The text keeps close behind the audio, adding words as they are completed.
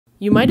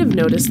You might have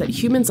noticed that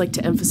humans like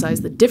to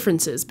emphasize the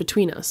differences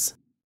between us.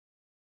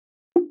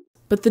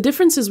 But the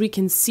differences we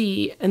can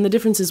see and the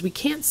differences we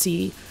can't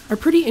see are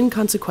pretty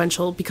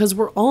inconsequential because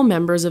we're all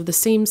members of the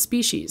same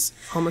species,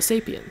 Homo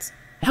sapiens.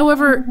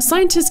 However,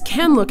 scientists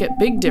can look at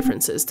big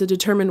differences to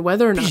determine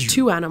whether or not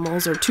two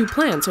animals or two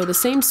plants are the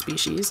same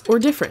species or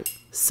different.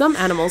 Some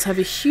animals have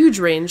a huge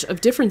range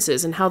of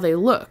differences in how they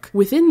look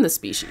within the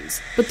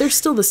species, but they're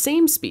still the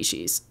same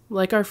species,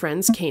 like our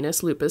friends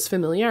Canis lupus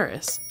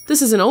familiaris.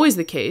 This isn't always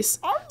the case.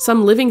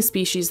 Some living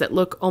species that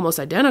look almost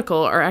identical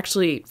are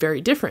actually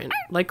very different,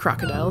 like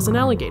crocodiles and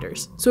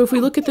alligators. So if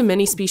we look at the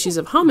many species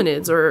of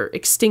hominids or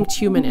extinct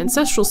human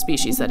ancestral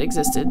species that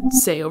existed,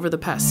 say over the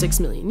past 6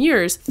 million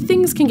years,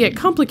 things can get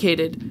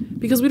complicated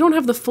because we don't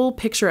have the full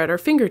picture at our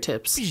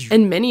fingertips,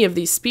 and many of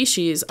these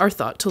species are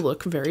thought to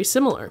look very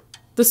similar.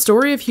 The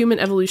story of human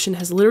evolution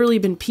has literally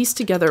been pieced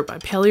together by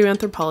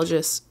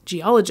paleoanthropologists,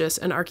 geologists,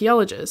 and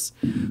archaeologists,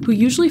 who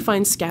usually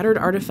find scattered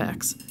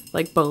artifacts,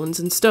 like bones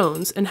and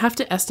stones, and have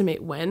to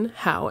estimate when,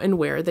 how, and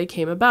where they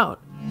came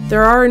about.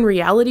 There are in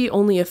reality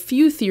only a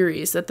few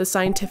theories that the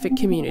scientific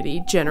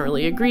community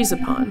generally agrees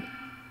upon.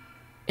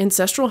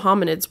 Ancestral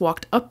hominids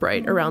walked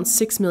upright around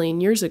 6 million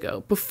years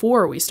ago,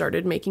 before we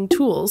started making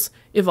tools,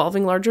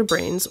 evolving larger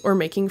brains, or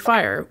making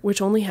fire,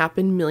 which only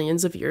happened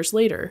millions of years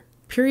later.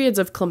 Periods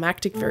of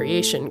climactic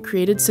variation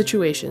created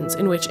situations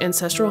in which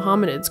ancestral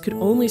hominids could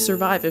only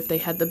survive if they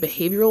had the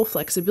behavioral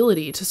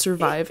flexibility to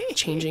survive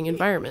changing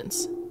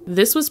environments.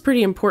 This was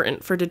pretty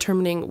important for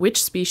determining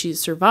which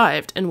species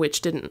survived and which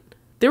didn't.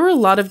 There were a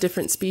lot of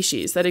different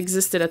species that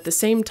existed at the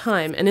same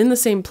time and in the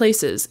same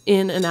places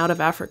in and out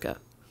of Africa.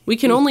 We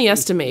can only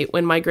estimate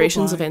when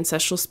migrations of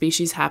ancestral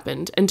species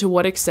happened and to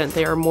what extent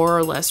they are more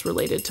or less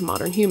related to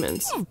modern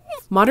humans.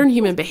 Modern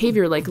human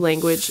behavior like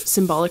language,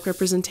 symbolic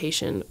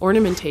representation,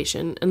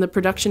 ornamentation, and the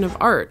production of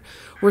art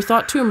were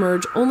thought to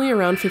emerge only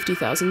around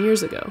 50,000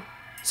 years ago.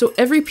 So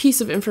every piece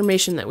of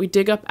information that we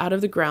dig up out of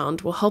the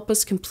ground will help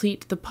us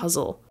complete the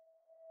puzzle.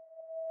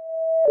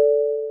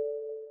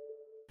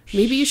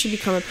 Maybe you should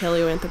become a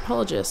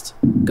paleoanthropologist.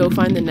 Go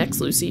find the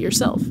next Lucy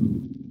yourself.